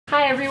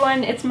Hi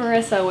everyone, it's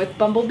Marisa with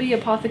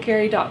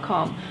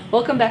BumblebeeApothecary.com.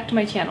 Welcome back to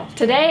my channel.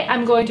 Today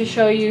I'm going to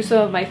show you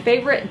some of my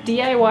favorite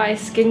DIY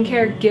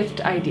skincare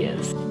gift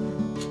ideas.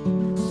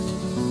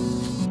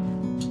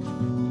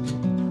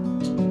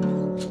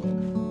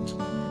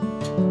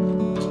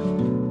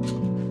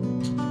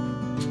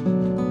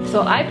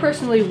 So I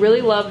personally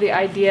really love the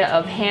idea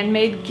of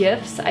handmade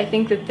gifts. I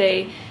think that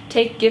they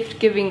take gift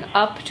giving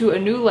up to a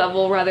new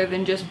level rather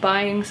than just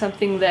buying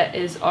something that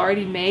is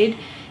already made.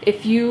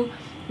 If you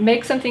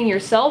make something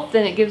yourself,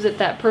 then it gives it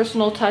that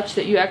personal touch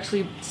that you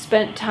actually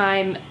spent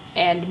time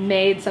and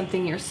made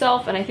something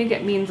yourself, and I think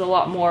it means a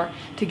lot more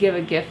to give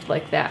a gift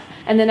like that.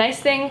 And the nice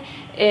thing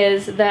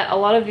is that a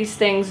lot of these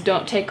things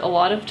don't take a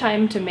lot of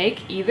time to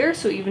make either,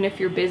 so even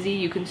if you're busy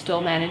you can still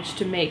manage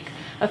to make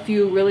a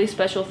few really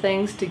special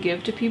things to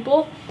give to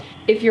people.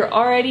 If you're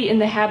already in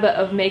the habit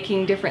of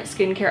making different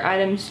skincare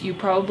items, you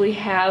probably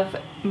have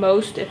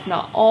most, if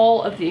not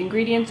all, of the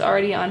ingredients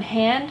already on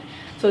hand.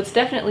 So it's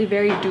definitely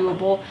very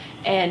doable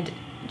and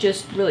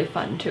just really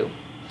fun too.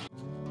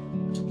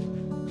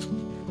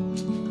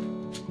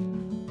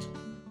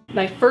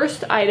 My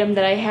first item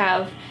that I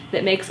have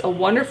that makes a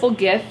wonderful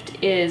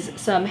gift is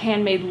some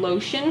handmade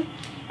lotion.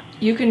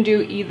 You can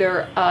do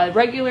either a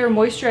regular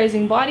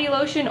moisturizing body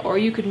lotion, or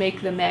you could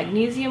make the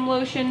magnesium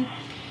lotion.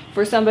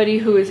 For somebody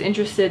who is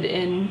interested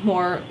in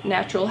more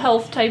natural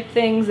health type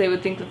things, they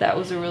would think that that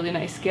was a really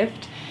nice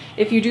gift.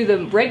 If you do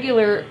the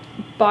regular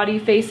body,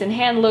 face, and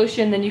hand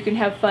lotion, then you can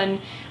have fun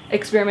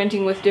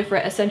experimenting with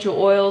different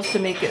essential oils to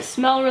make it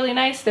smell really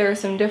nice. There are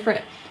some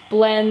different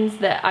blends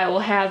that I will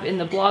have in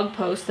the blog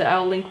post that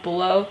I'll link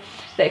below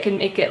that can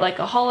make it like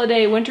a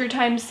holiday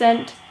wintertime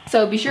scent.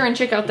 So be sure and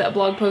check out that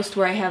blog post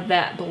where I have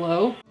that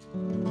below.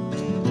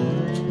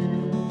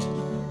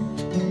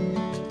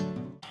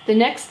 The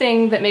next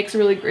thing that makes a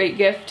really great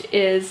gift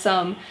is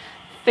some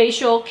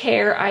facial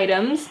care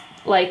items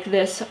like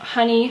this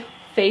honey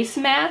face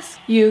mask.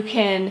 You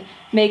can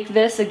make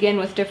this again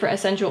with different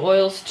essential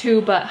oils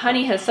too, but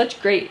honey has such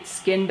great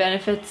skin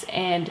benefits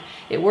and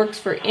it works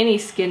for any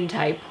skin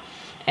type.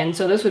 And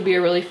so this would be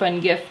a really fun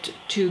gift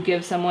to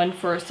give someone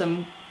for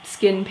some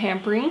skin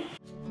pampering.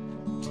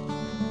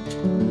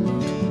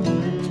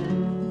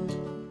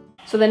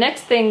 So the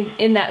next thing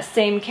in that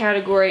same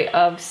category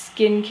of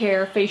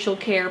skincare, facial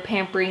care,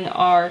 pampering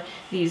are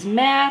these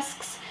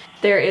masks.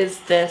 There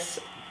is this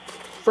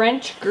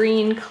French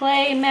green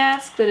clay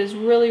mask that is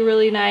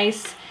really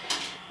nice.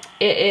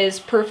 It is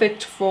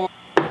perfect for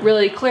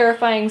really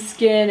clarifying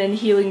skin and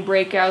healing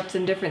breakouts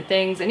and different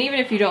things. And even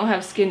if you don't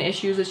have skin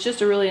issues, it's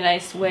just a really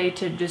nice way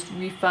to just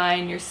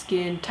refine your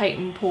skin,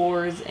 tighten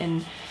pores,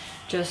 and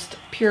just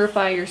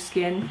purify your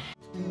skin.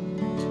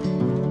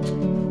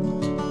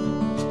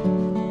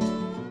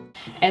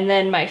 And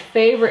then my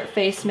favorite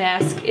face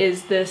mask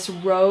is this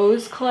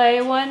rose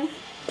clay one.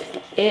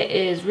 It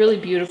is really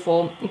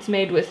beautiful. It's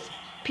made with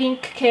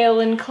pink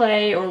kaolin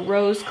clay or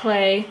rose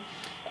clay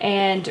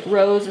and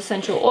rose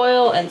essential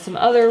oil and some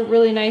other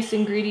really nice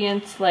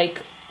ingredients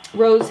like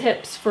rose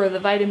hips for the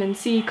vitamin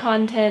C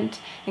content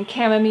and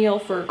chamomile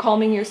for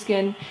calming your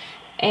skin,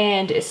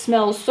 and it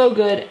smells so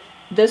good.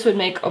 This would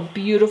make a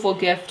beautiful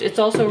gift. It's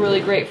also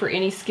really great for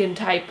any skin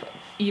type,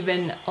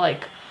 even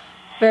like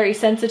very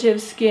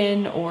sensitive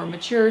skin or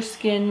mature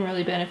skin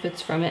really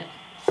benefits from it.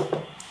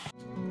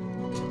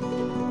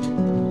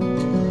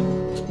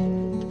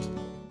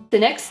 The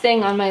next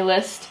thing on my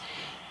list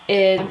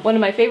is one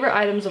of my favorite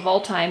items of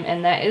all time,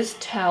 and that is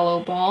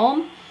tallow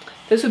balm.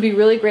 This would be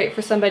really great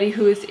for somebody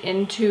who is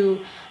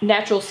into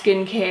natural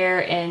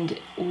skincare and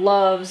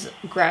loves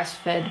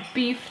grass-fed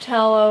beef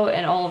tallow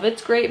and all of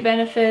its great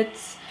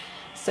benefits.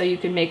 So you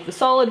can make the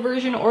solid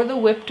version or the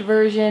whipped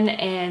version,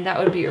 and that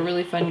would be a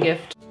really fun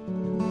gift.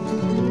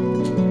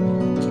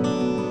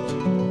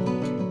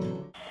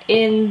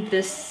 In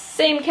the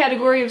same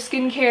category of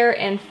skincare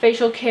and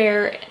facial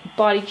care,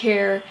 body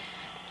care,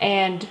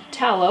 and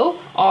tallow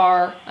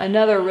are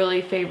another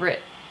really favorite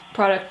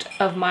product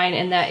of mine,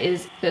 and that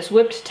is this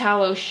whipped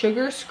tallow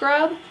sugar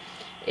scrub.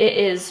 It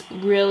is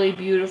really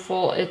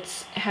beautiful. It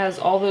has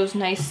all those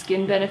nice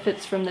skin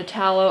benefits from the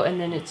tallow,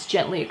 and then it's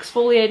gently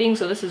exfoliating,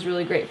 so this is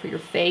really great for your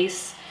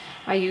face.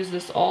 I use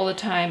this all the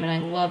time and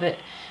I love it,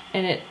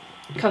 and it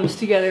comes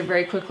together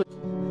very quickly.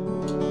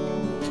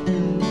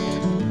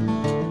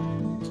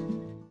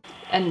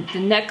 And the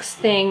next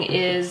thing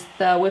is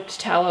the whipped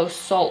tallow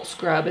salt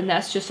scrub, and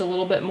that's just a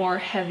little bit more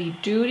heavy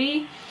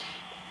duty.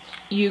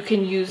 You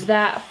can use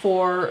that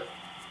for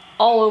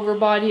all over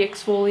body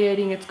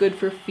exfoliating. It's good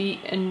for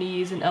feet and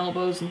knees and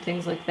elbows and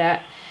things like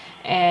that.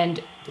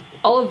 And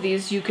all of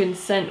these you can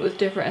scent with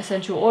different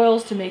essential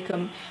oils to make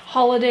them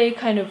holiday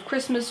kind of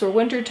Christmas or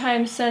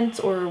wintertime scents,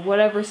 or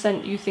whatever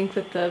scent you think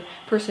that the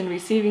person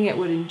receiving it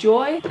would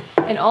enjoy.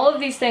 And all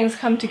of these things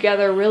come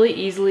together really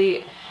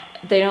easily.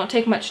 They don't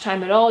take much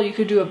time at all. You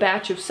could do a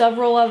batch of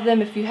several of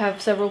them if you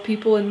have several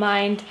people in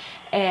mind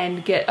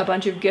and get a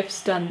bunch of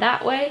gifts done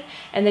that way.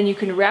 And then you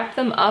can wrap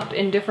them up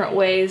in different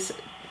ways.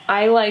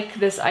 I like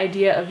this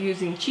idea of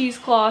using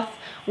cheesecloth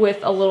with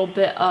a little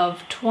bit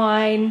of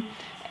twine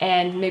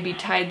and maybe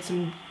tie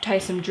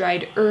some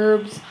dried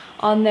herbs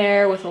on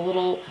there with a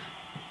little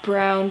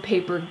brown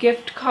paper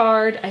gift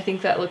card. I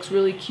think that looks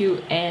really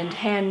cute and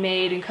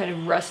handmade and kind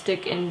of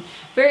rustic and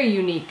very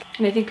unique,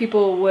 and I think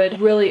people would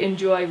really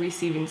enjoy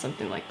receiving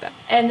something like that.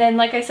 And then,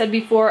 like I said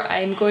before,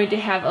 I'm going to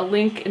have a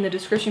link in the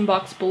description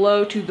box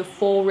below to the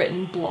full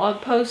written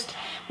blog post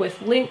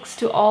with links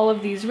to all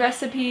of these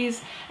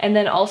recipes, and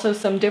then also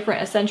some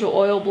different essential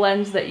oil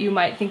blends that you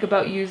might think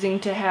about using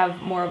to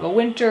have more of a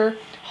winter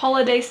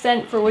holiday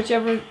scent for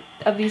whichever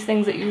of these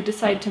things that you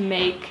decide to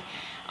make.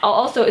 I'll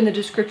also in the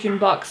description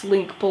box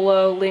link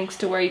below links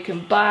to where you can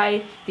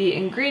buy the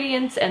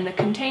ingredients and the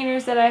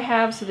containers that I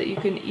have so that you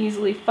can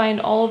easily find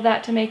all of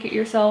that to make it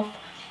yourself.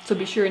 So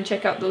be sure and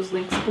check out those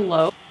links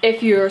below.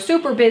 If you're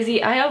super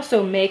busy, I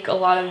also make a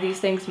lot of these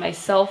things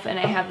myself, and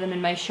I have them in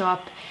my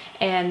shop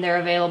and they're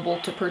available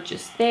to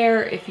purchase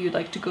there. If you'd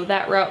like to go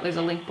that route, there's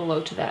a link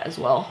below to that as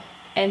well.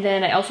 And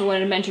then I also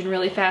wanted to mention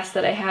really fast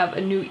that I have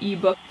a new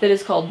ebook that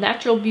is called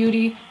Natural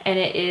Beauty, and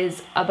it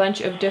is a bunch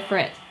of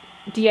different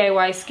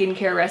DIY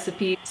skincare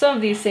recipes. Some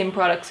of these same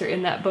products are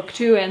in that book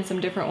too, and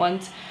some different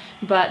ones,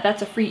 but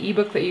that's a free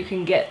ebook that you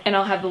can get, and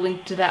I'll have the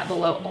link to that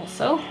below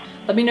also.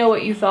 Let me know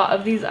what you thought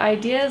of these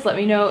ideas. Let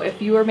me know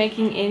if you are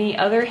making any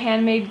other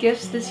handmade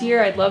gifts this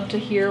year. I'd love to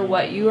hear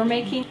what you are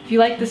making. If you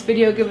like this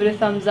video, give it a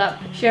thumbs up.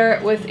 Share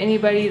it with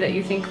anybody that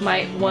you think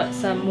might want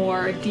some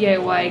more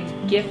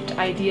DIY gift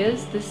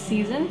ideas this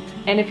season.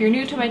 And if you're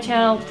new to my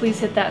channel, please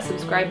hit that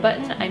subscribe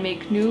button. I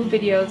make new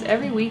videos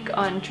every week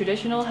on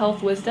traditional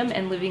health wisdom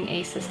and living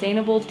a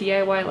sustainable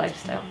DIY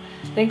lifestyle.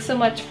 Thanks so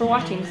much for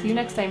watching. See you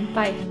next time.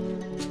 Bye.